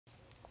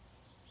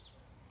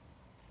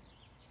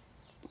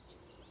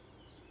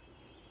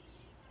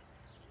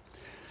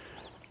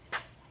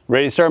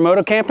Ready to start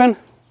moto camping?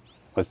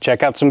 Let's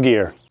check out some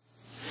gear.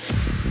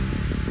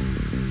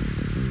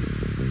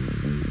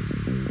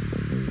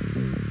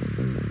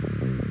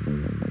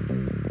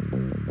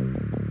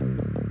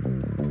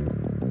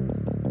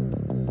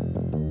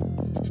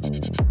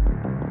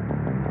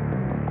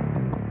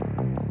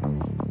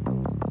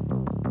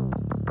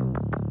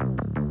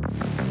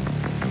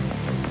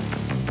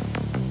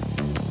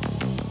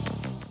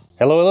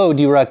 Hello,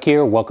 D-Rock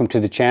here. Welcome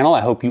to the channel.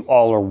 I hope you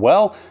all are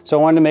well. So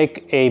I wanted to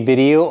make a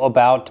video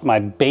about my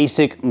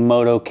basic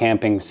moto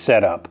camping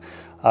setup.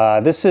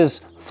 This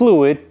is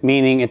fluid,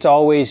 meaning it's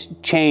always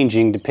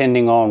changing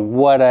depending on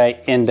what I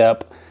end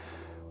up,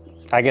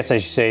 I guess I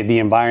should say the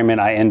environment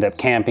I end up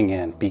camping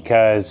in,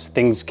 because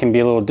things can be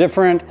a little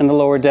different in the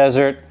lower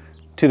desert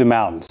to the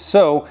mountains.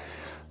 So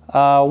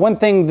one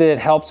thing that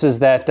helps is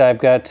that I've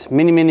got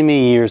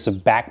many years of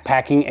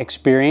backpacking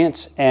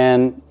experience,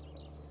 and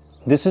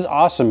this is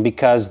awesome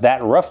because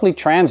that roughly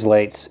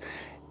translates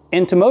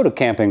into moto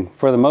camping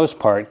for the most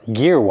part,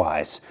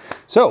 gear-wise.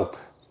 So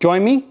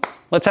join me,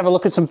 let's have a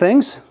look at some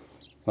things.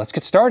 Let's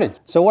get started.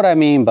 So what I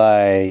mean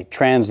by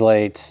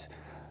translates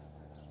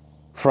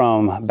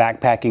from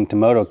backpacking to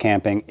moto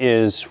camping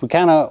is we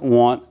kind of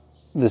want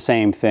the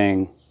same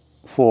thing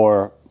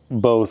for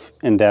both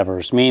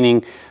endeavors,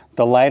 meaning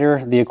the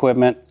lighter the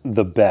equipment,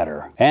 the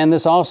better. And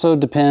this also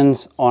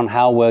depends on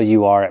how well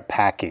you are at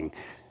packing.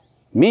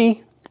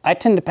 I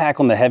tend to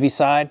pack on the heavy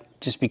side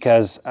just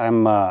because I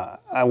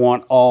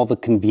want all the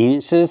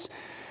conveniences.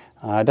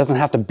 It doesn't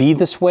have to be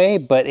this way,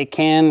 but it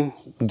can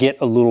get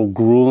a little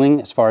grueling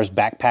as far as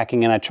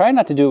backpacking, and I try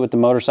not to do it with the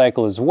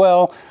motorcycle as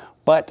well,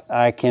 but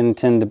I can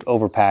tend to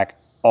overpack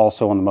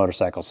also on the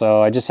motorcycle.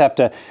 So I just have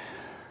to,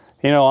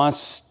 I'll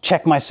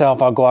check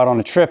myself. I'll go out on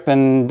a trip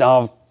and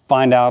I'll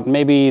find out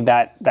maybe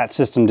that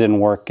system didn't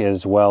work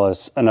as well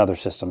as another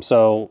system.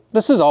 So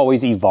this is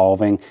always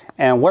evolving.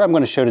 And what I'm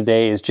going to show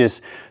today is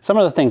just some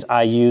of the things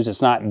I use.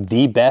 It's not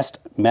the best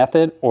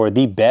method or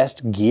the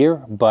best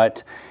gear,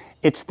 but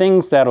it's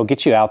things that'll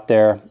get you out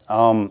there.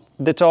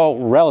 That's all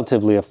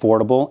relatively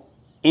affordable.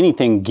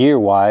 Anything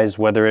gear-wise,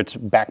 whether it's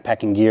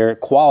backpacking gear,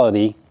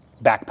 quality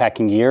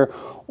backpacking gear,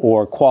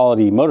 or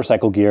quality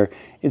motorcycle gear,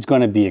 is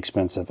going to be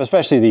expensive,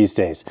 especially these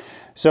days.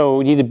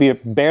 So you need to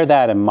bear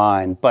that in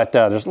mind. But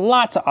there's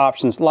lots of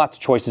options, lots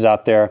of choices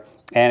out there,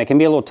 and it can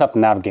be a little tough to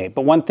navigate.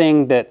 But one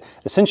thing that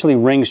essentially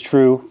rings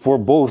true for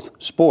both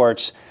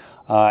sports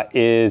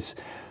is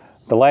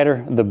the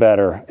lighter, the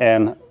better,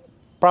 and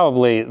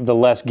probably the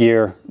less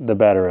gear, the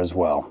better as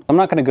well. I'm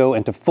not going to go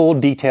into full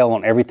detail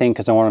on everything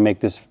because I want to make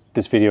this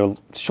video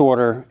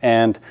shorter,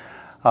 and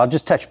I'll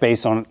just touch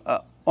base on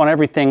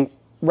everything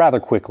rather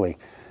quickly.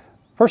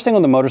 First thing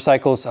on the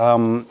motorcycles,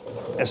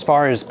 as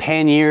far as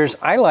panniers,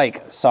 I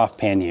like soft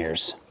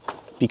panniers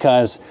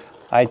because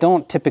I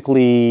don't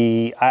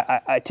typically,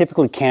 I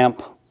typically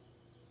camp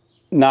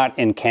not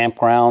in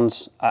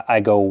campgrounds.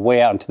 I go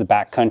way out into the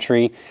back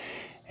country.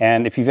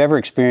 And if you've ever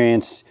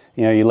experienced,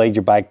 you laid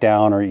your bike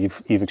down, or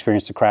you've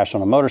experienced a crash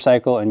on a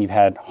motorcycle and you've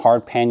had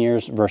hard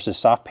panniers versus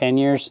soft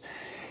panniers,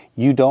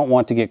 you don't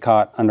want to get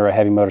caught under a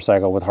heavy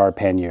motorcycle with hard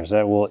panniers.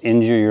 That will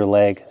injure your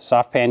leg.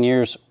 Soft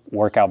panniers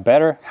work out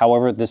better.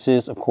 However, this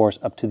is, of course,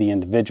 up to the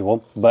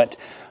individual. But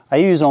I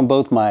use on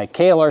both my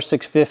KLR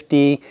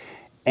 650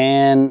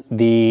 and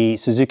the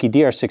Suzuki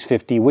DR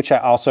 650, which I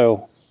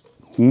also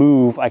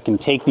move. I can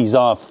take these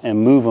off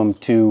and move them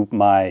to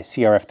my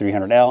CRF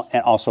 300L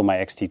and also my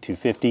XT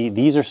 250.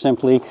 These are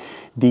simply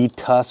the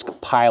Tusk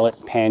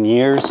Pilot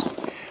panniers.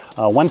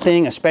 One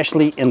thing,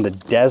 especially in the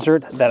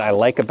desert, that I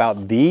like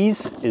about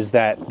these is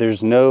that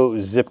there's no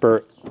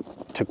zipper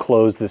to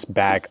close this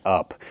bag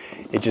up.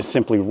 It just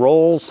simply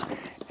rolls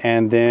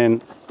and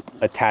then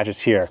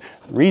attaches here.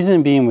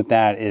 Reason being with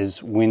that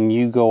is when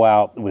you go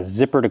out with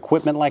zippered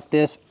equipment like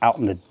this, out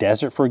in the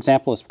desert, for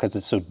example, it's because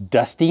it's so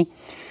dusty.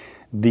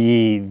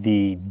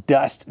 The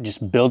dust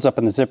just builds up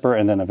in the zipper,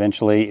 and then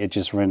eventually it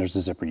just renders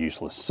the zipper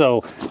useless.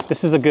 So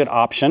this is a good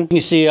option. You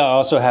see, I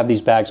also have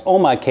these bags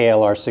on my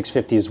KLR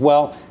 650 as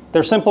well.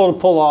 They're simple to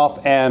pull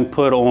off and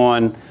put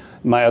on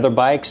my other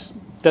bikes.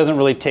 Doesn't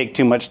really take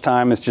too much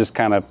time. It's just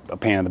kind of a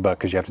pain in the butt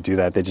because you have to do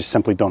that. They just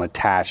simply don't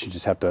attach. You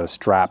just have to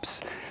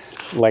straps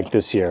like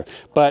this here.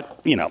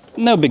 But,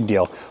 no big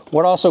deal.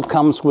 What also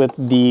comes with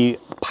the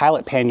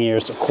Pilot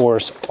panniers, of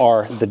course,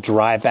 are the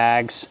dry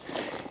bags.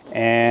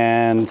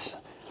 And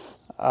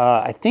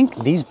I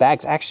think these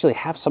bags actually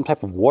have some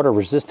type of water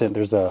resistant.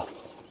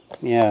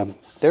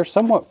 They're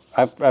somewhat,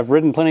 I've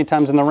ridden plenty of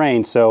times in the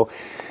rain, so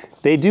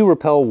they do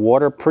repel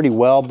water pretty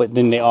well, but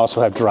then they also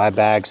have dry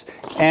bags,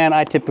 and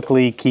I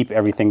typically keep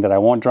everything that I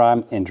want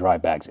dry in dry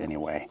bags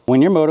anyway.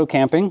 When you're moto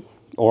camping,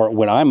 or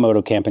when I'm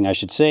moto camping, I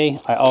should say,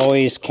 I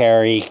always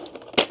carry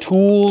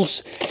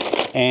tools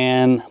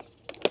and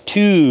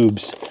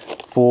tubes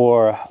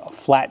for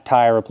flat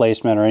tire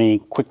replacement or any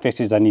quick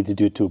fixes I need to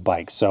do to a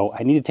bike. So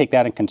I need to take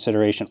that in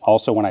consideration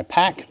also when I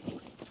pack.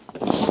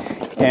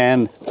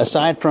 And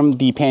aside from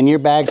the pannier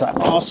bags, I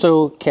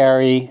also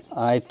carry,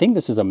 I think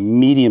this is a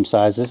medium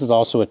size. This is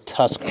also a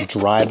Tusk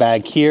dry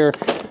bag here.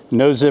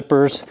 No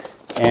zippers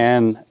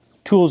and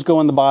tools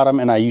go in the bottom,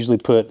 and I usually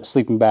put a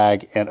sleeping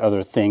bag and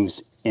other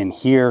things in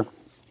here.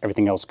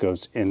 Everything else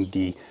goes in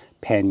the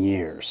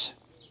panniers.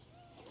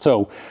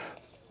 So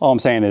all I'm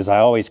saying is I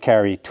always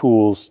carry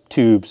tools,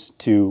 tubes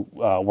to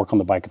work on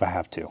the bike if I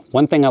have to.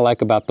 One thing I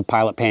like about the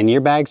Pilot pannier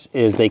bags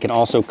is they can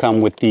also come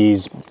with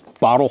these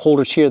bottle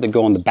holders here that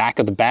go on the back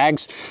of the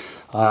bags.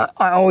 I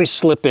always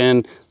slip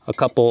in a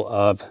couple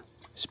of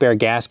spare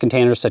gas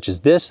containers such as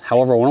this.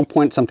 However, I want to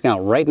point something out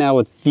right now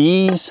with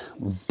these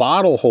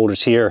bottle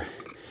holders here.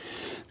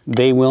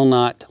 They will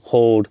not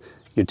hold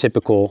your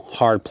typical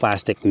hard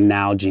plastic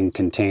Nalgene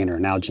container,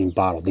 Nalgene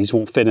bottle. These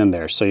won't fit in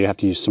there, so you have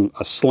to use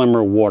a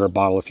slimmer water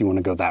bottle if you want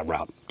to go that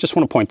route. Just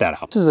want to point that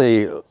out. This is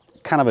a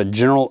kind of a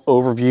general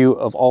overview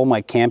of all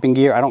my camping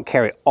gear. I don't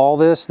carry all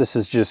this. This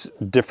is just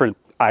different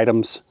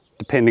items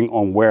depending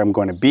on where I'm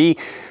going to be.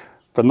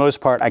 For the most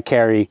part, I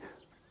carry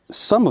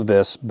some of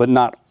this, but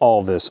not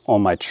all of this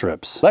on my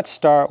trips. Let's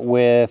start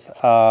with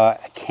a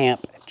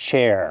camp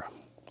chair.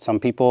 Some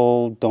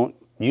people don't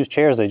use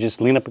chairs, they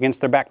just lean up against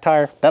their back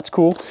tire. That's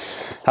cool.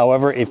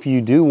 However, if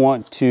you do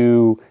want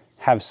to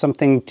have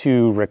something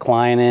to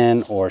recline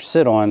in or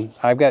sit on,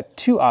 I've got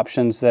two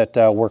options that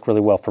work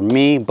really well for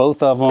me.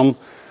 Both of them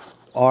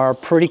are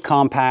pretty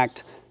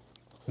compact.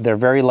 They're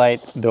very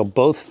light. They'll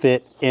both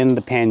fit in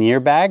the pannier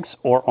bags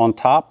or on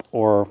top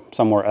or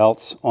somewhere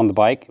else on the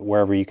bike,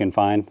 wherever you can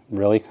find,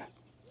 really.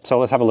 So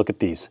let's have a look at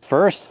these.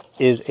 First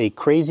is a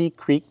Crazy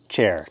Creek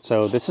chair.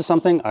 So this is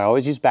something I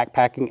always use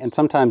backpacking and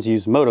sometimes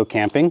use moto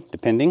camping,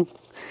 depending.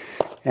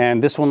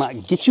 And this will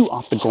not get you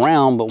off the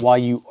ground, but while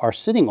you are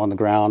sitting on the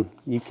ground,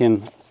 you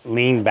can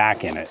lean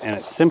back in it. And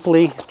it's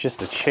simply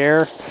just a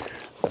chair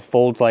that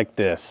folds like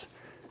this.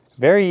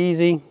 Very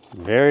easy,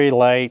 very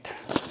light,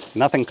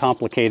 nothing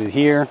complicated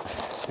here.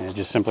 And it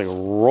just simply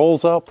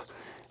rolls up.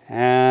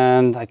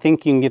 And I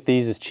think you can get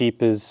these as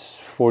cheap as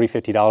 $40,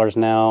 $50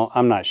 now.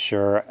 I'm not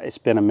sure. It's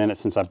been a minute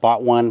since I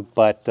bought one,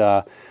 but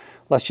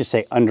let's just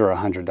say under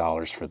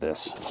 $100 for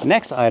this.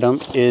 Next item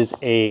is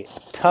a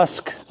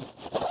Tusk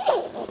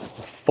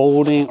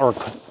folding or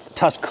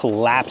Tusk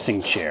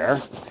collapsing chair.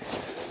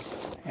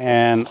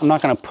 And I'm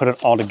not gonna put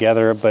it all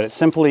together, but it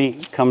simply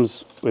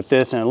comes with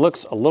this, and it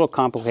looks a little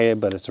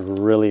complicated, but it's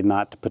really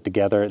not to put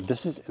together.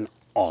 This is an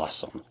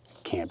awesome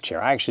camp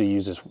chair. I actually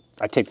use this,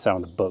 I take this out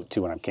on the boat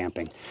too when I'm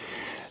camping.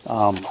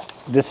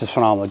 This is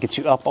phenomenal. It gets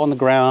you up on the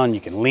ground,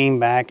 you can lean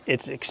back.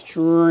 It's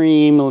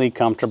extremely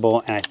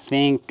comfortable, and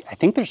I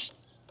think there's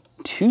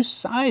two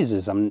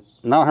sizes. I'm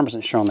not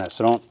 100% sure on that,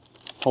 so don't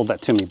hold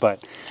that to me.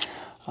 But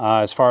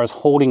as far as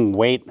holding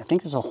weight, I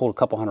think this will hold a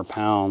couple hundred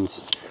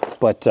pounds.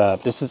 But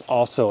this is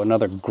also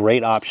another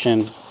great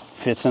option.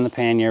 Fits in the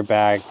pannier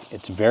bag.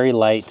 It's very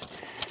light,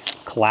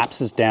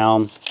 collapses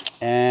down,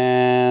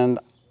 and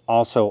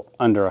also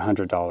under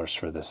 $100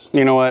 for this.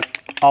 You know what?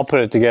 I'll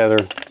put it together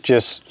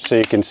just so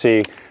you can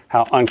see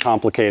how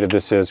uncomplicated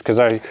this is, because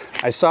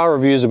I saw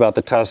reviews about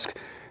the Tusk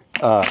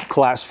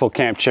collapsible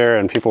camp chair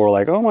and people were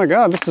like, oh my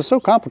God, this is so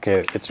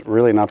complicated. It's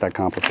really not that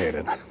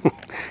complicated.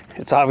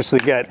 It's obviously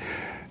got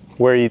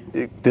where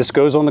this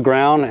goes on the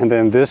ground, and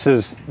then this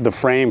is the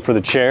frame for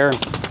the chair.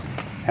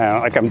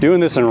 Like I'm doing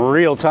this in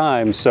real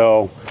time,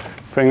 so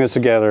putting this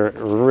together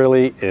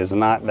really is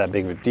not that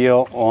big of a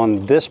deal.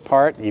 On this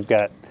part, you've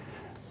got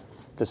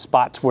the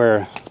spots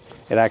where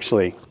it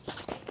actually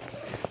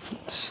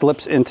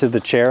slips into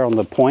the chair on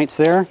the points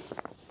there.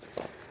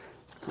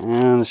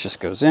 And this just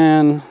goes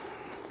in,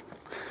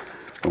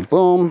 boom,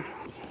 boom.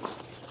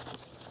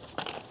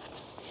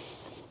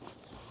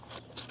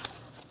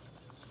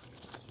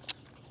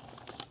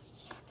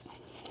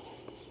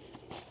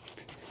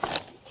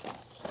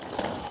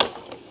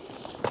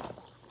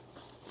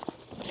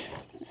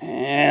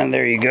 And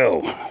there you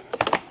go.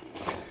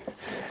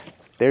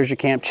 There's your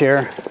camp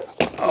chair.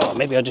 Oh,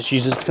 maybe I'll just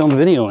use this to film the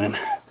video in.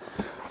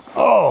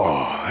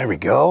 Oh, there we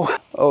go.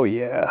 Oh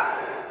yeah,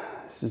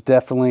 this is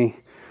definitely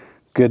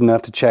good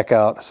enough to check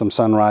out some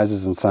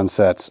sunrises and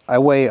sunsets. I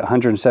weigh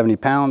 170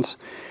 pounds.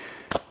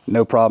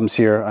 No problems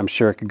here. I'm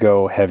sure it could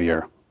go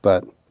heavier,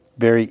 but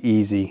very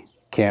easy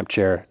camp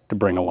chair to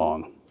bring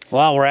along.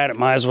 While we're at it,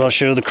 might as well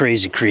show the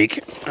Crazy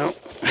Creek. Oh,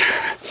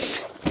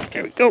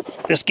 there we go.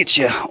 This gets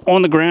you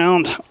on the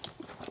ground.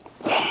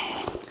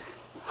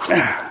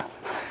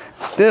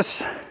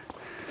 This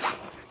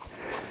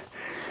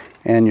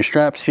and your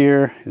straps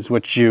here is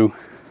what you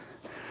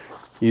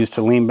use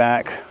to lean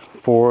back,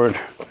 forward,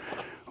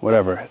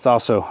 whatever. It's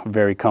also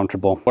very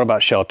comfortable. What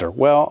about shelter?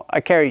 Well,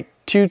 I carry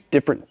two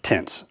different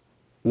tents.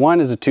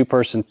 One is a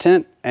two-person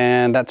tent,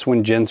 and that's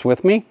when Jen's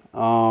with me.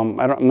 I'm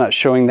not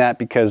showing that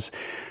because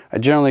I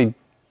generally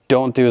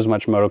don't do as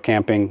much moto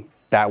camping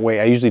that way.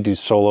 I usually do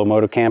solo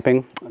moto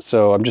camping.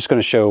 So I'm just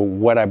gonna show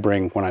what I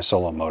bring when I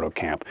solo moto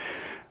camp.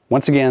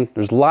 Once again,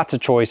 there's lots of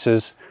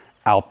choices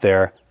out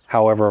there.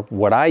 However,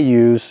 what I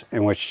use,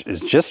 and which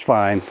is just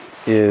fine,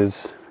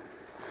 is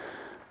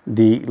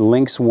the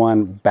Lynx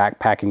One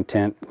backpacking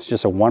tent. It's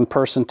just a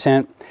one-person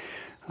tent.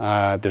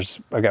 I've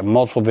got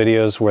multiple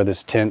videos where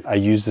I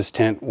use this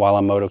tent while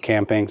I'm moto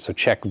camping, so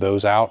check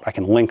those out. I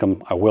can link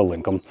them, I will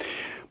link them.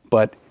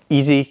 But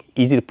easy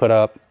to put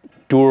up,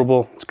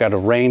 durable. It's got a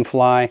rain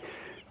fly.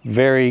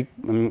 Very,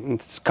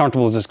 it's as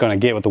comfortable as it's going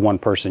to get with the one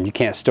person. You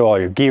can't stow all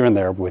your gear in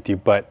there with you,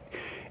 but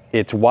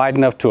it's wide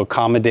enough to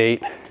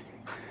accommodate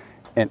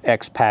an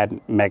X-Pad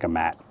Mega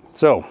Mat.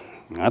 So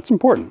that's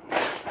important.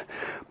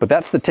 But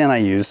that's the tent I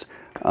use.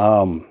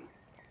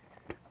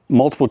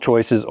 Multiple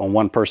choices on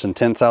one-person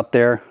tents out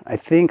there. I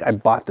think I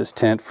bought this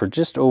tent for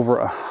just over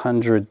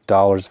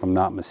 $100 if I'm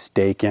not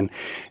mistaken.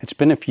 It's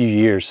been a few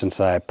years since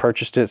I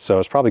purchased it, so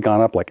it's probably gone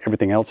up like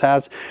everything else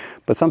has.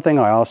 But something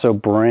I also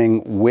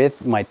bring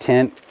with my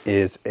tent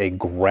is a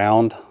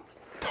ground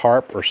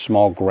tarp or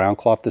small ground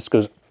cloth. This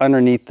goes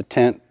underneath the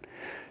tent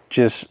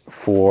just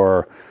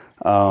for,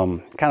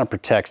 kind of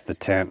protects the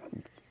tent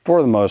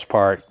for the most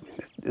part.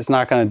 It's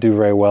not going to do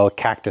very well,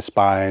 cactus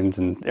spines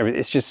and everything.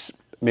 It's just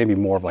maybe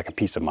more of like a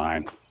peace of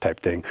mind type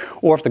thing.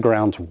 Or if the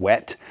ground's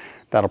wet,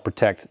 that'll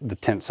protect the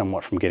tent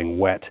somewhat from getting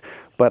wet.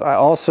 But I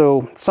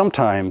also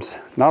sometimes,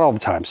 not all the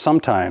time,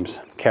 sometimes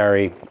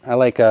carry, I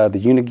like the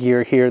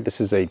Unigear here.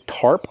 This is a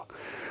tarp.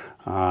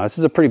 This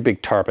is a pretty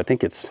big tarp. I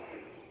think it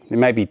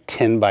might be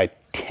 10 by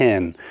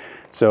 10.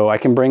 So I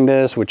can bring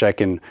this, which I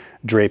can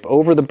drape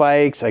over the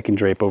bikes. I can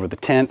drape over the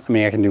tent. I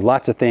mean, I can do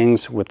lots of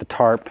things with the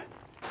tarp,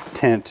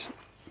 tent,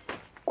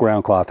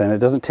 ground cloth, and it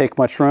doesn't take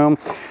much room.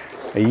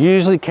 I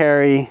usually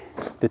carry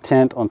the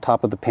tent on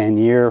top of the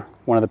pannier,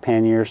 one of the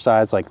pannier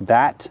sides like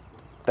that.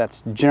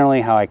 That's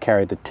generally how I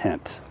carry the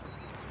tent.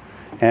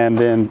 And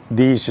then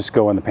these just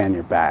go in the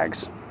pannier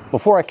bags.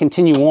 Before I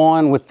continue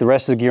on with the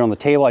rest of the gear on the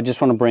table, I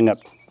just want to bring up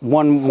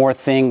one more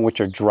thing,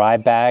 which are dry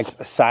bags,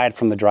 aside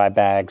from the dry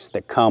bags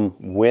that come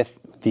with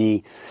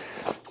the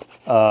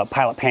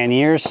Pilot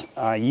panniers.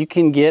 You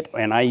can get,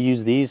 and I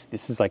use these,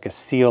 this is like a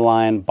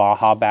Sea-Line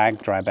Baja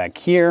bag, dry bag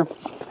here.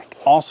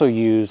 Also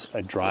use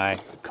a dry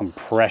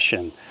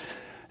compression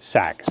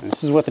sack.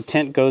 This is what the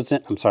tent goes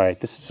in. I'm sorry,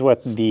 this is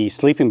what the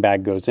sleeping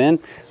bag goes in.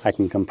 I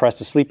can compress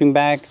the sleeping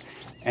bag,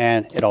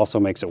 and it also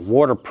makes it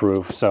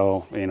waterproof.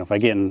 So, you know, if I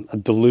get in a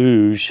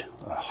deluge,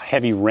 a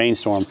heavy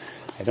rainstorm,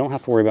 I don't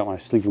have to worry about my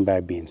sleeping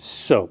bag being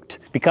soaked.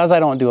 Because I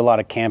don't do a lot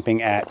of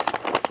camping at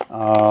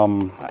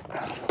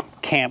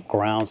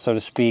campgrounds, so to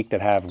speak,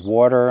 that have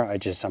water,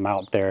 I'm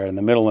out there in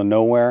the middle of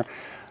nowhere.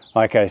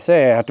 Like I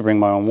say, I have to bring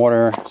my own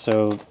water.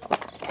 So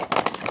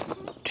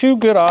two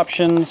good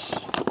options,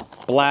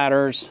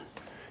 bladders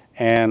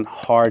and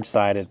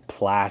hard-sided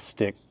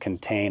plastic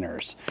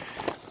containers.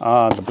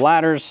 The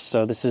bladders,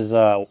 so this is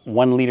a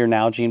 1 liter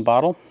Nalgene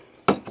bottle.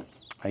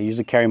 I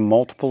usually carry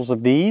multiples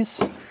of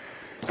these,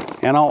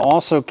 and I'll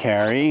also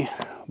carry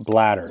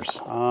bladders.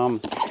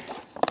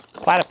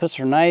 Platypus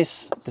are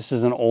nice. This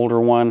is an older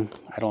one.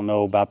 I don't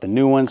know about the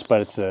new ones,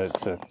 but it's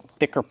a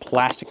thicker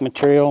plastic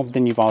material.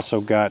 Then you've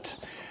also got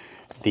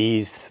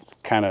these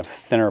kind of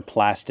thinner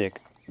plastic,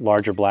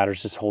 larger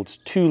bladders. This holds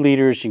 2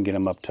 liters. You can get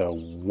them up to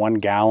 1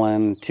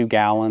 gallon, 2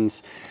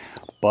 gallons.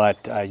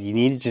 But you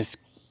need to just,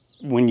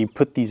 when you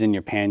put these in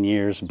your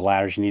panniers,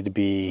 bladders, you need to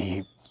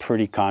be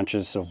pretty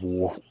conscious of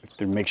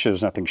to make sure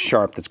there's nothing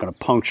sharp that's going to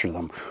puncture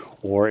them.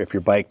 Or if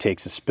your bike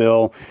takes a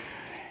spill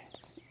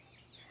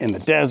in the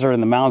desert,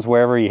 in the mountains,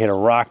 wherever, you hit a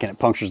rock and it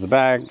punctures the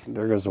bag,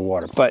 there goes the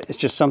water. But it's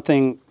just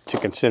something to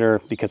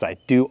consider because I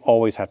do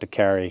always have to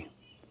carry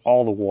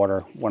all the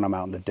water when I'm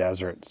out in the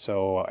desert.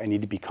 So I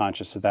need to be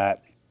conscious of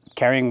that.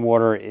 Carrying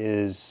water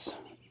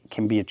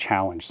can be a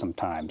challenge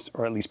sometimes,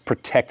 or at least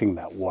protecting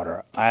that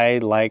water. I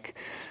like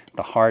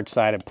the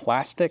hard-sided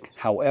plastic.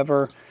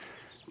 However,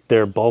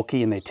 they're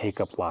bulky and they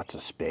take up lots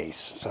of space.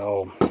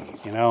 So,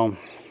 you know,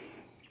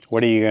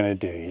 what are you gonna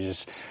do? You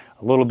just,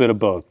 a little bit of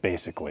both,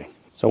 basically.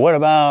 So what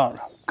about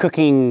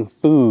cooking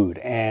food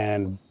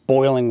and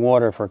boiling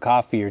water for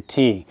coffee or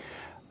tea?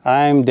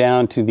 I'm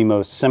down to the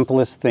most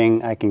simplest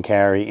thing I can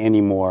carry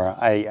anymore.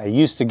 I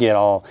used to get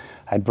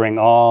I'd bring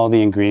all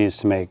the ingredients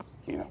to make,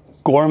 you know,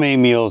 gourmet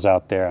meals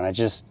out there, and I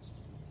just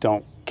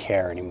don't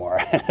care anymore.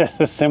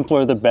 The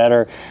simpler the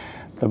better,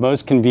 the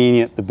most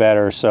convenient the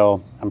better.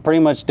 So I'm pretty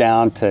much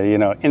down to, you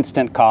know,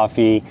 instant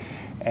coffee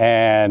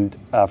and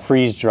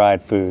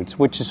freeze-dried foods,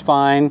 which is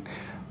fine.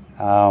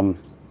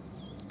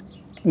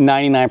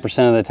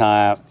 99% of the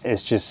time,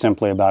 it's just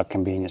simply about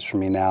convenience for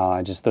me now.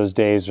 Those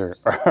days are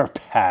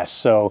past.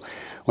 So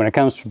when it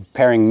comes to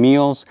preparing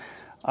meals,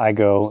 I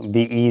go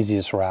the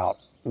easiest route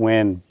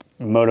when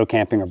moto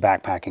camping or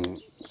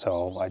backpacking.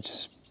 So I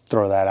just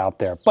throw that out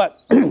there. But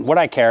what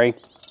I carry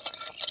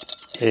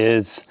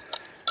is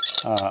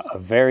a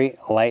very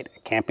light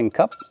camping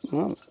cup.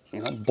 Well, you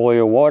know, boil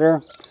your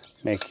water,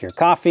 make your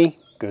coffee,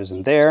 goes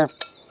in there.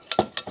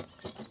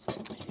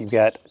 You've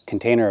got a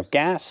container of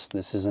gas.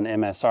 This is an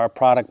MSR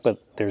product, but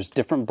there's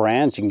different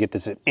brands. You can get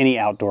this at any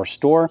outdoor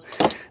store.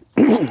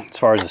 As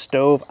far as a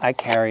stove, I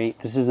carry,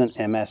 this is an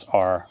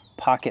MSR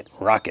Pocket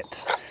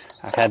Rocket.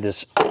 I've had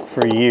this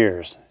for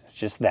years. It's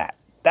just that.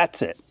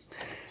 That's it.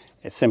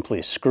 It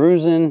simply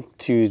screws in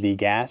to the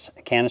gas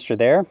canister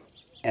there,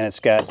 and it's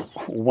got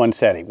one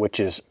setting, which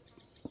is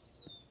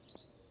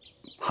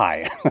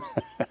high.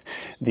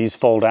 These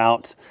fold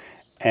out,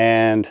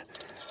 and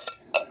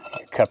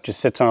your cup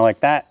just sits on it like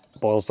that.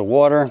 Boils the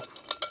water,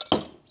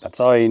 That's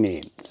all you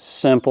need.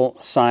 Simple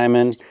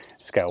Simon.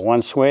 It's got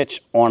one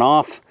switch, on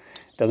off.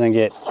 Doesn't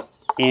get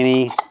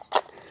any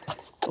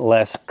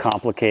less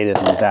complicated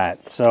than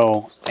that.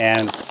 So,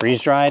 and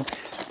freeze dried.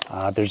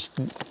 There's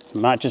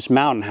not just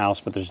Mountain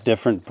House, but there's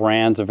different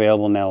brands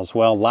available now as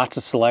well. Lots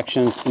of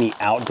selections, any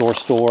outdoor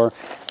store,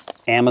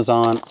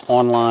 Amazon,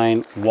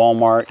 online,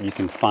 Walmart, you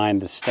can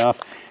find this stuff.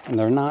 And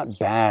they're not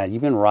bad.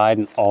 You've been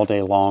riding all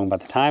day long. By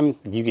the time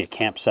you get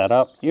camp set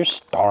up, you're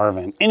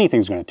starving.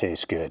 Anything's gonna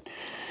taste good.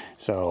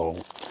 So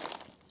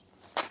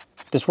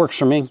this works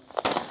for me.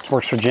 This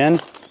works for Jen.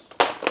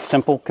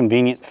 Simple,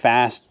 convenient,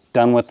 fast,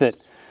 done with it.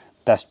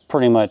 That's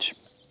pretty much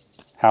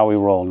how we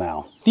roll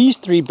now. These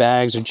 3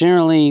 bags are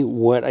generally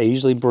what I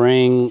usually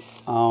bring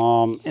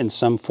in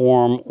some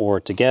form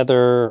or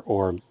together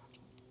or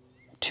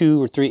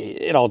 2 or 3.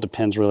 It all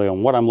depends really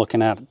on what I'm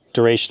looking at,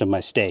 duration of my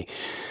stay.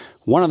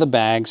 One of the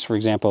bags, for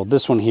example,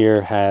 this one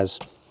here has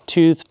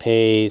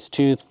toothpaste,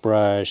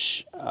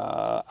 toothbrush,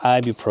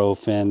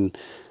 ibuprofen,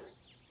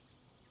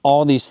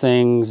 all these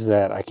things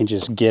that I can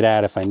just get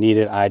at if I need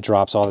it. Eye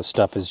drops, all this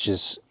stuff is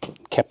just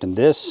kept in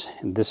this.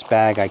 In this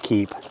bag I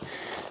keep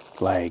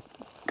like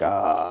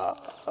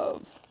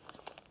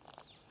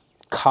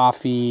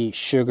coffee,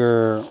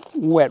 sugar,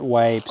 wet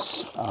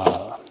wipes,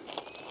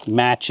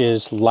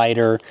 matches,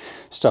 lighter,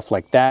 stuff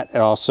like that.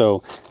 And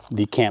also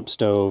the camp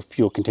stove,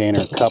 fuel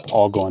container, cup,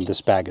 all go in this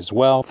bag as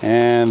well.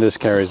 And this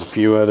carries a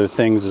few other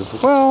things as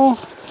well.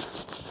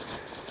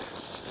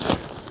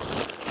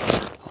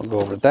 I'll go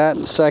over that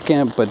in a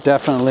second, but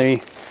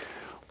definitely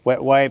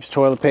wet wipes,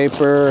 toilet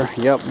paper,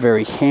 yep,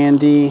 very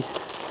handy.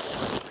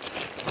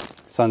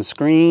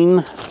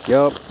 Sunscreen,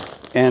 yep,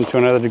 and to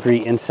another degree,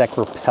 insect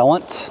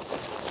repellent.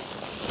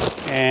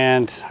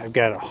 And I've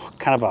got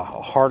kind of a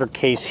harder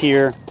case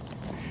here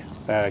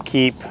that I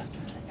keep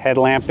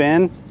headlamp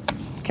in,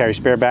 carry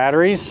spare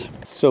batteries.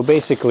 So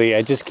basically,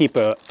 I just keep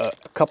a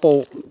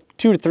couple,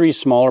 2 to 3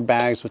 smaller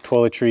bags with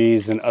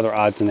toiletries and other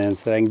odds and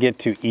ends that I can get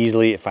to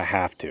easily if I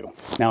have to.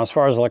 Now, as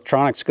far as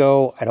electronics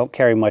go, I don't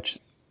carry much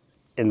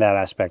in that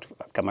aspect.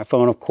 I've got my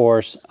phone, of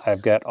course.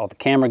 I've got all the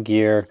camera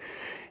gear.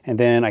 And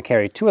then I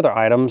carry 2 other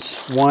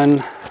items.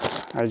 One,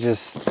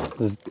 just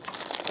a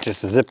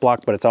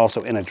Ziploc, but it's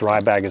also in a dry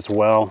bag as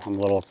well. I'm a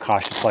little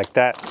cautious like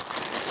that.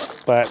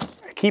 But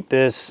I keep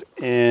this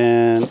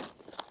in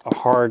a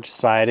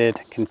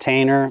hard-sided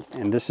container,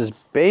 and this is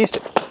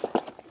basic.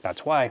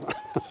 That's why.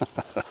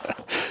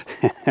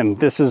 And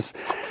this is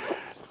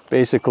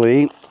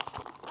basically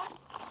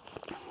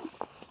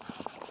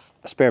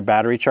a spare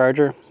battery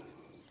charger.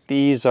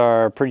 These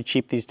are pretty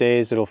cheap these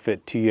days. It'll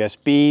fit 2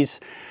 USBs.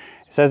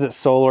 It says it's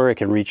solar, it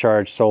can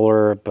recharge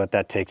solar, but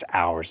that takes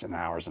hours and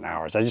hours and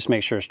hours. I just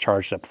make sure it's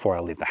charged up before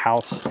I leave the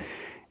house.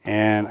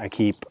 And I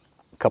keep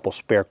a couple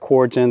spare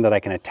cords in that I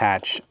can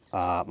attach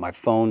my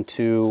phone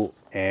to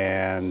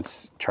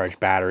and charge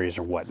batteries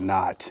or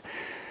whatnot.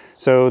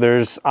 So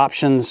there's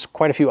options,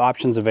 quite a few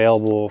options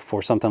available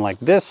for something like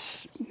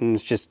this. And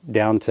it's just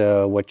down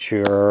to what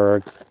you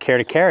care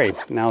to carry.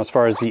 Now, as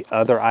far as the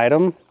other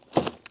item,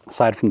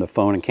 aside from the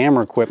phone and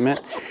camera equipment,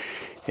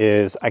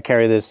 is I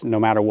carry this no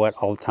matter what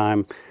all the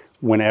time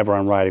whenever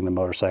I'm riding the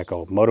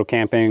motorcycle, moto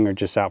camping or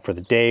just out for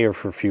the day or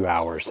for a few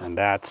hours. And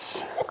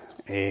that's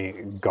a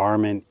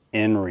Garmin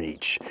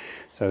InReach.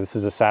 So this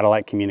is a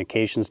satellite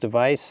communications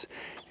device,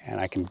 and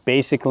I can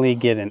basically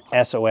get an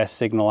SOS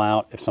signal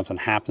out if something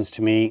happens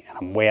to me and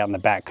I'm way out in the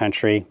back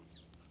country.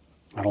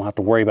 I don't have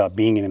to worry about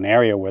being in an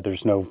area where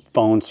there's no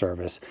phone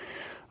service.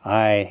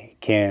 I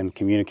can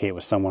communicate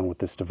with someone with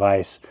this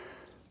device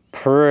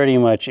pretty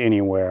much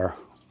anywhere,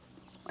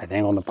 I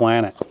think, on the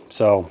planet.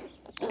 So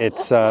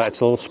it's a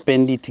little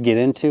spendy to get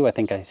into. I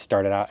think I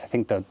started out, I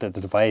think the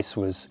device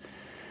was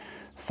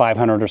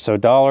 $500 or so,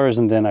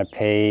 and then I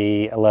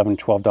pay $11,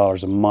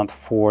 $12 a month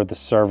for the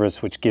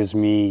service, which gives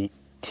me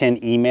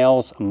 10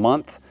 emails a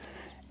month,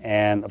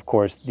 and of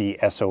course the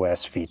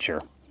SOS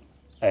feature.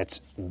 It's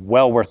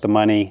well worth the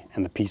money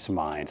and the peace of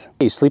mind.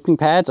 Hey, sleeping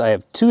pads, I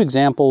have 2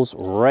 examples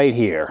right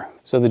here.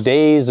 So the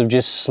days of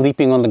just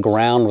sleeping on the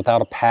ground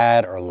without a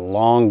pad are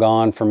long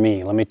gone for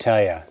me, let me tell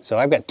you. So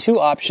I've got 2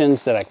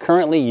 options that I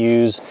currently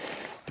use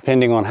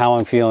depending on how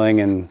I'm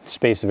feeling and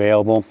space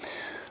available.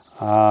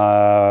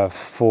 I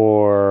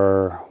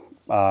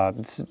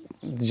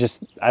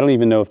don't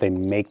even know if they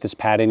make this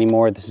pad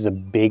anymore. This is a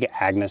Big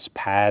Agnes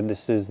pad.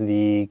 This is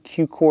the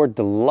Q-Core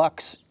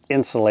Deluxe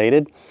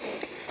Insulated.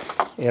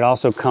 It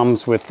also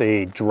comes with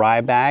a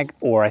dry bag,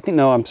 or I think,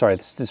 no, I'm sorry,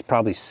 this is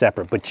probably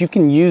separate, but you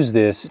can use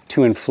this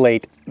to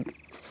inflate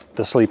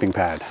the sleeping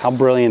pad. How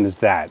brilliant is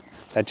that?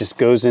 That just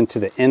goes into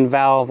the end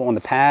valve on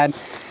the pad,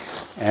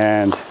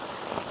 and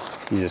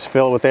you just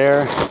fill it with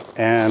air,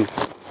 and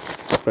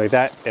like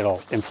that,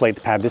 it'll inflate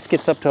the pad. This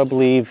gets up to, I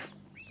believe,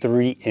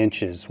 3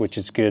 inches, which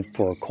is good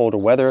for colder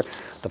weather.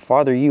 The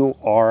farther you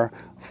are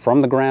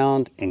from the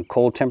ground in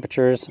cold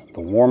temperatures,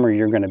 the warmer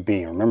you're gonna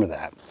be, remember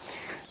that.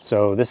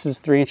 So this is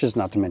 3 inches,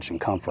 not to mention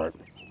comfort.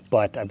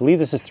 But I believe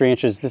this is 3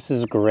 inches. This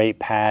is a great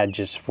pad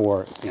just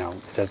for, you know,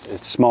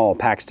 it's small,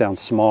 packs down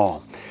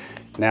small.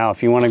 Now,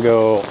 if you wanna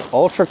go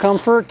ultra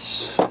comfort,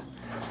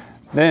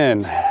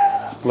 Then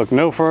look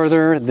no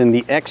further than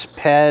the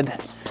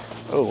X-Pad,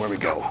 oh, where we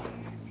go?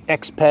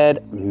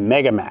 X-Pad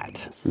Mega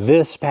Mat.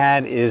 This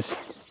pad is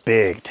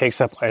big,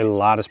 takes up a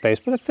lot of space,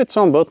 but it fits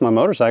on both my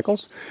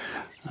motorcycles.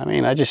 I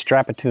mean, I just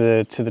strap it to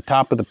the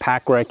top of the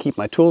pack where I keep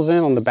my tools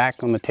in, on the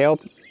back, on the tail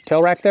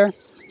rack there.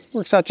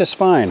 Works out just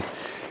fine.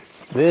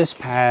 This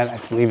pad, I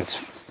believe it's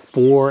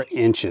 4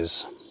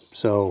 inches.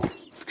 So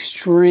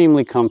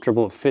extremely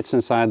comfortable. It fits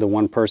inside the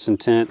one-person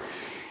tent.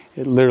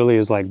 It literally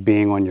is like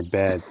being on your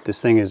bed.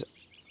 This thing is,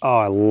 oh,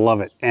 I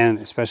love it. And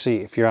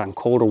especially if you're out in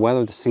colder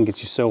weather, this thing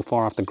gets you so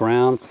far off the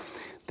ground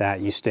that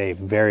you stay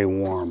very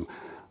warm.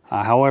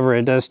 However,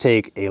 it does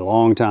take a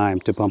long time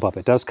to pump up.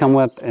 It does come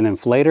with an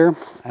inflator.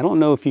 I don't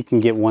know if you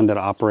can get one that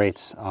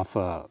operates off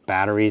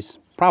batteries,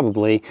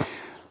 probably,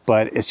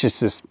 but it's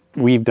just this,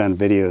 we've done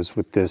videos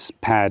with this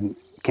pad,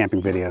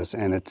 camping videos,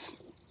 and it's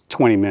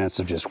 20 minutes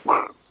of just,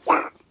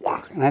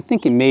 and I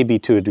think it may be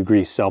to a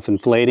degree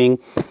self-inflating,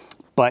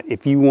 but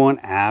if you want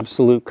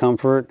absolute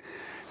comfort,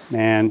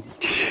 man,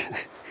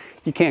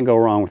 you can't go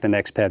wrong with an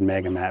X-Pad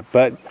Mega Mat.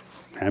 But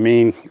I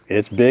mean,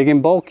 it's big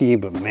and bulky,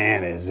 but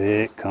man, is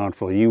it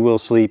comfortable. You will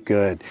sleep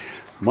good.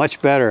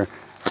 Much better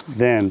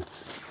than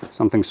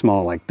something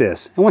small like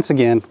this. And once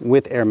again,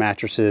 with air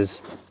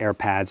mattresses, air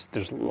pads,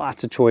 there's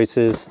lots of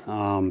choices.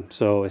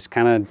 So it's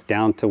kind of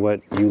down to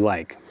what you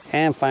like.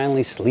 And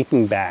finally,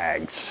 sleeping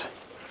bags.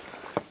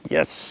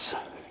 Yes,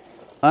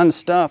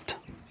 unstuffed,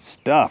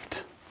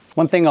 stuffed.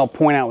 One thing I'll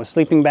point out with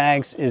sleeping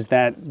bags is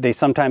that they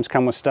sometimes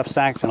come with stuff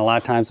sacks, and a lot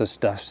of times those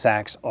stuff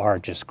sacks are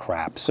just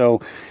crap. So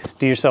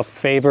do yourself a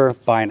favor,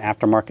 buy an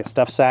aftermarket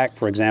stuff sack.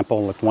 For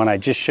example, like the one I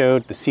just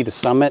showed, the Sea to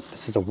Summit.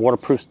 This is a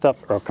waterproof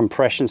stuff, or a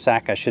compression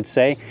sack, I should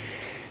say.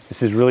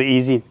 This is really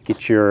easy.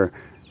 Get your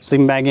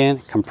sleeping bag in,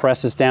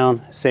 compresses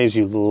down, saves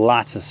you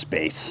lots of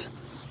space.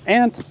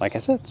 And like I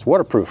said, it's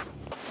waterproof.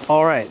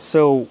 All right,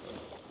 so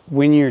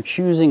when you're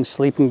choosing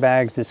sleeping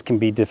bags, this can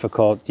be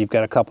difficult. You've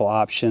got a couple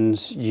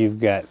options. You've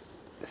got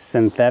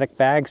synthetic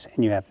bags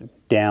and you have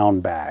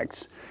down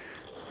bags.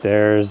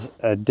 There's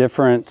a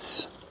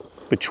difference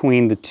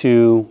between the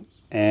two,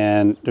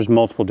 and there's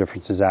multiple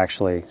differences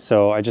actually.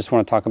 So I just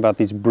want to talk about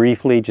these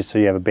briefly just so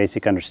you have a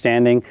basic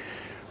understanding.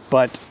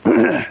 But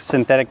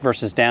synthetic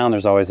versus down,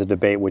 there's always a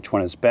debate which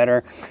one is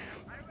better.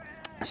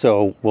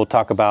 So we'll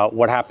talk about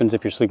what happens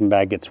if your sleeping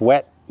bag gets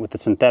wet. With the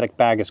synthetic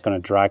bag, it's going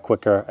to dry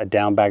quicker. A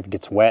down bag that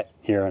gets wet,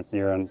 you're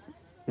in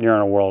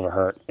a world of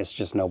hurt. It's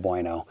just no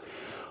bueno.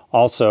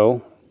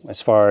 Also, as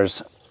far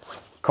as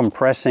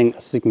compressing a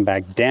sleeping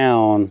bag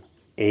down,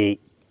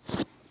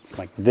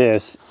 like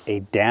this,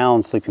 a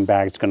down sleeping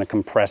bag is going to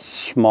compress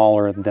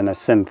smaller than a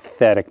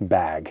synthetic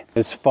bag.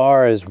 As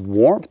far as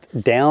warmth,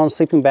 down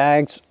sleeping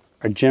bags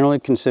are generally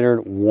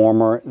considered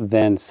warmer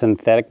than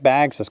synthetic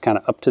bags. It's kind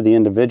of up to the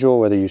individual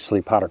whether you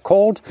sleep hot or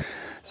cold.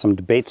 Some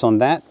debates on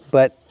that,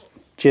 but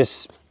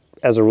just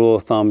as a rule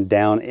of thumb,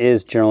 down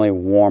is generally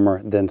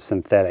warmer than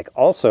synthetic.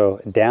 Also,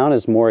 down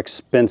is more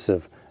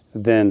expensive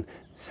than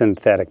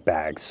synthetic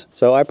bags.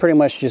 So I pretty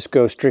much just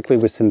go strictly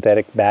with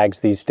synthetic bags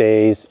these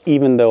days,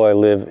 even though I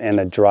live in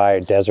a dry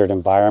desert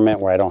environment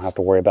where I don't have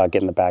to worry about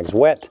getting the bags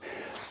wet.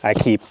 I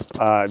keep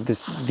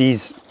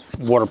these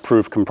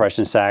waterproof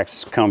compression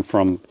sacks come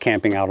from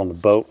camping out on the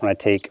boat when I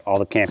take all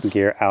the camping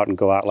gear out and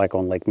go out like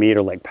on Lake Mead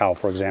or Lake Powell,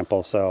 for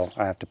example. So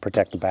I have to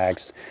protect the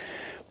bags.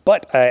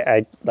 But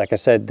I like I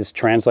said, this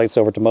translates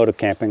over to moto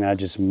camping. I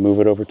just move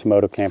it over to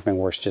moto camping,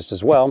 works just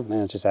as well,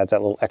 and it just adds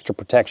that little extra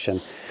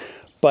protection.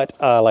 But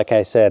like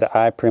I said,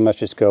 I pretty much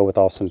just go with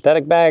all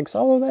synthetic bags,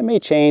 although that may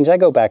change. I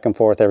go back and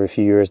forth every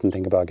few years and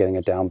think about getting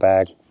a down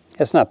bag.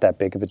 It's not that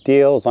big of a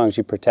deal. As long as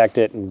you protect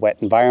it in wet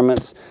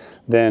environments,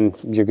 then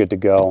you're good to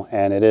go.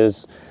 And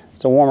it's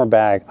a warmer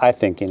bag, I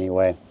think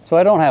anyway. So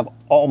I don't have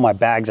all my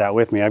bags out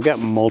with me. I've got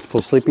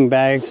multiple sleeping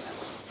bags.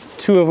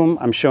 2 of them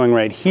I'm showing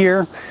right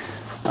here.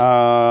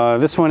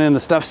 This one in the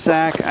stuff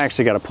sack. I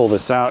actually got to pull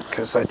this out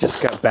because I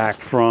just got back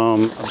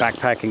from a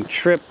backpacking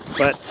trip,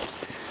 but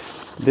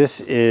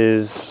this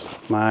is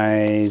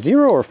my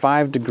 0 or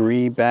 5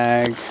 degree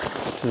bag.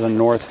 This is a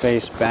North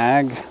Face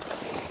bag.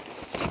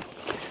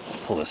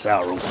 Pull this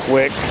out real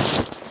quick.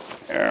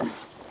 There.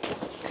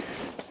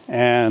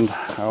 And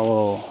I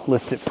will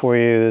list it for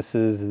you. This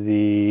is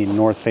the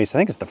North Face, I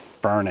think it's the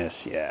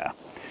Furnace, yeah.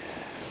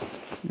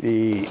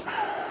 The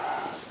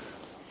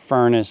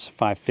Furnace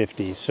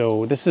 550.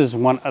 So this is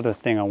one other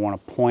thing I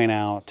want to point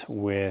out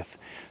with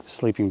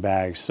sleeping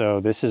bags. So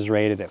this is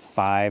rated at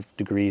 5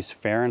 degrees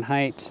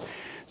Fahrenheit,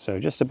 so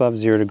just above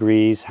 0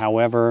 degrees.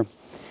 However,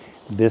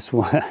 this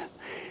one,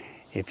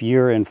 if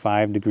you're in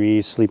 5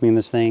 degrees sleeping in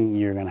this thing,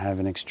 you're going to have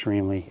an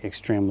extremely,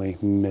 extremely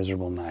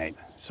miserable night.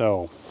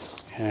 So,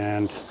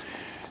 and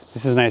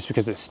this is nice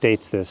because it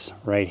states this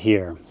right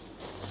here.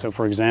 So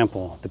for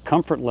example, the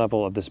comfort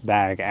level of this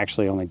bag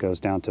actually only goes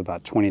down to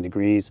about 20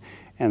 degrees,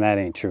 and that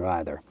ain't true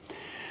either.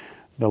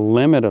 The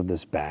limit of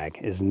this bag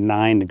is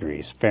 9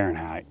 degrees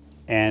Fahrenheit,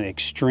 and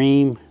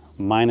extreme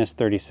minus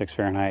 36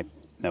 Fahrenheit,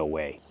 no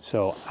way.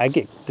 So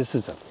this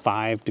is a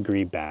 5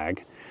 degree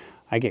bag.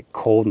 I get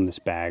cold in this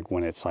bag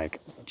when it's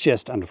like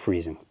just under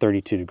freezing,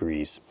 32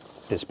 degrees.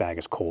 This bag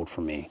is cold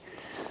for me.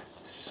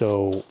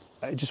 So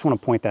I just want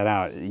to point that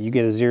out. You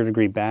get a 0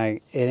 degree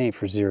bag, it ain't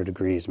for 0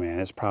 degrees, man.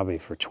 It's probably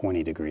for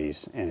 20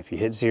 degrees. And if you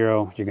hit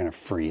 0, you're gonna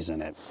freeze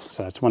in it.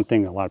 So that's one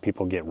thing a lot of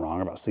people get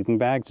wrong about sleeping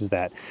bags, is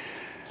that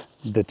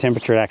the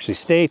temperature it actually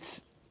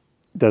states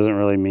doesn't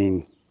really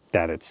mean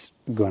that it's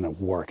gonna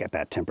work at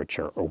that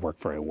temperature or work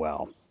very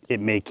well. It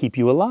may keep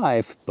you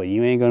alive, but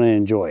you ain't gonna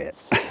enjoy it.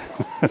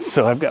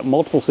 So I've got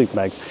multiple sleeping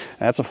bags.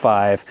 That's a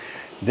 5.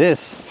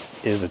 This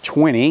is a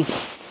 20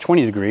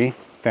 degree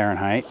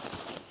Fahrenheit.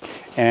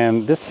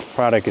 And this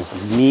product is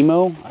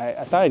Nemo.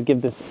 I thought I'd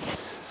give this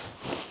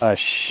a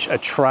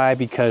try,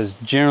 because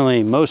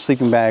generally most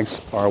sleeping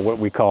bags are what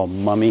we call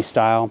mummy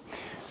style.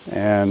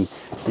 And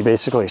you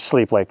basically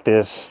sleep like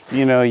this.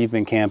 You know, you've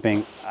been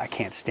camping. I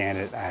can't stand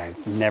it. I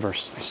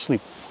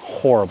sleep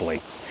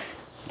horribly.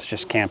 It's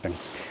just camping.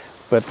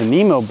 But the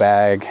Nemo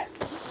bag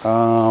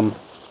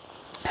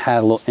had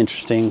a little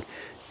interesting.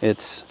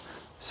 It's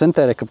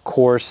synthetic, of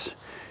course,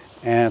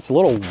 and it's a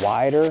little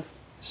wider.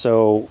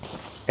 So,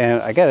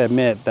 and I gotta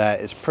admit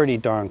that it's pretty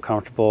darn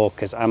comfortable,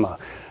 because I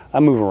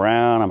move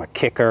around, I'm a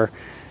kicker,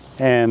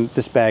 and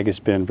this bag has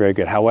been very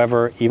good.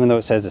 However, even though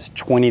it says it's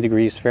 20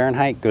 degrees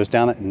Fahrenheit, goes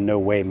down it, no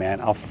way,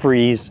 man. I'll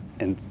freeze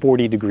in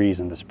 40 degrees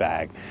in this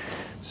bag.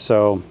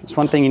 So it's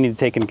one thing you need to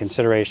take into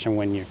consideration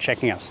when you're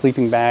checking out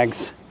sleeping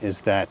bags,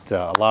 is that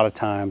a lot of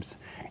times,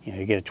 you know,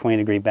 you get a 20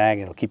 degree bag,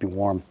 it'll keep you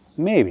warm,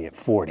 maybe at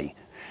 40.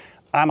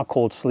 I'm a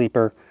cold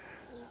sleeper.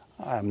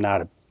 I'm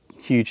not a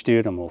huge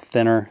dude, I'm a little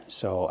thinner,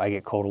 so I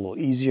get cold a little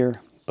easier,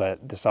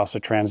 but this also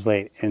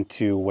translates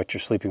into what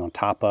you're sleeping on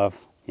top of,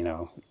 you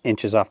know,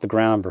 inches off the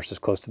ground versus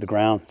close to the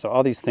ground. So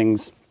all these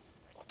things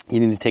you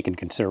need to take into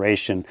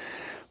consideration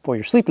for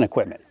your sleeping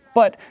equipment.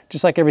 But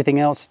just like everything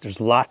else,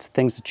 there's lots of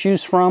things to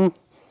choose from,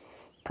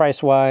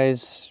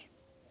 price-wise,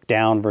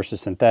 down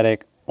versus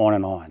synthetic, on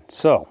and on.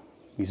 So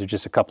these are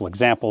just a couple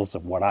examples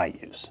of what I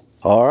use.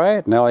 All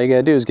right, now all you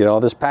gotta do is get all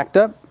this packed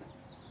up,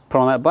 put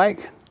on that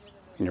bike,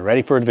 and you're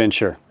ready for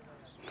adventure.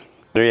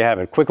 There you have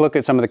it. Quick look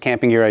at some of the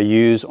camping gear I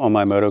use on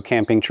my moto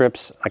camping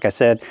trips. Like I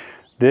said,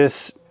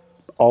 this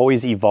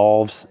always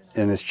evolves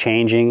and is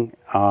changing.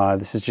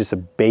 This is just a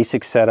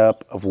basic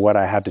setup of what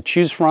I have to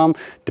choose from,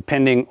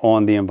 depending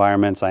on the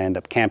environments I end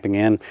up camping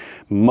in.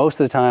 Most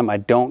of the time, I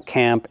don't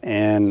camp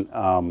in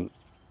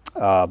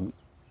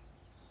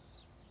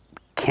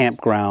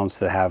campgrounds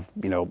that have,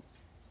 you know,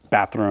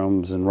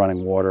 bathrooms and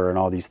running water and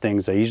all these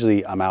things.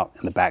 I'm out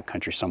in the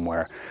backcountry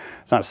somewhere.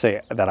 It's not to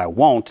say that I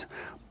won't,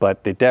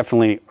 but they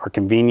definitely are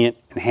convenient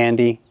and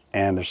handy,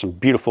 and there's some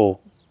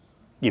beautiful,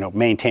 you know,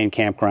 maintained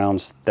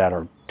campgrounds that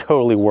are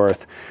totally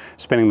worth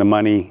spending the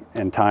money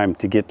and time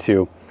to get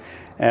to.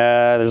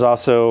 There's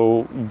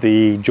also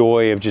the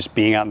joy of just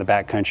being out in the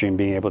backcountry and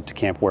being able to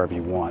camp wherever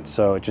you want.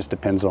 So it just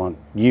depends on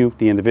you,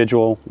 the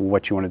individual,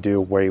 what you want to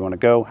do, where you want to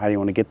go, how you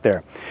want to get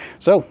there.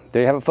 So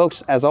there you have it,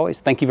 folks. As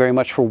always, thank you very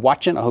much for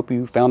watching. I hope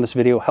you found this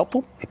video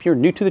helpful. If you're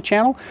new to the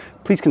channel,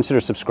 please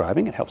consider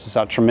subscribing. It helps us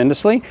out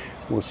tremendously.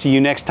 We'll see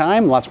you next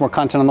time. Lots more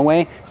content on the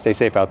way. Stay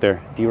safe out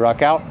there.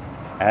 D-Rock out.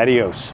 Adios.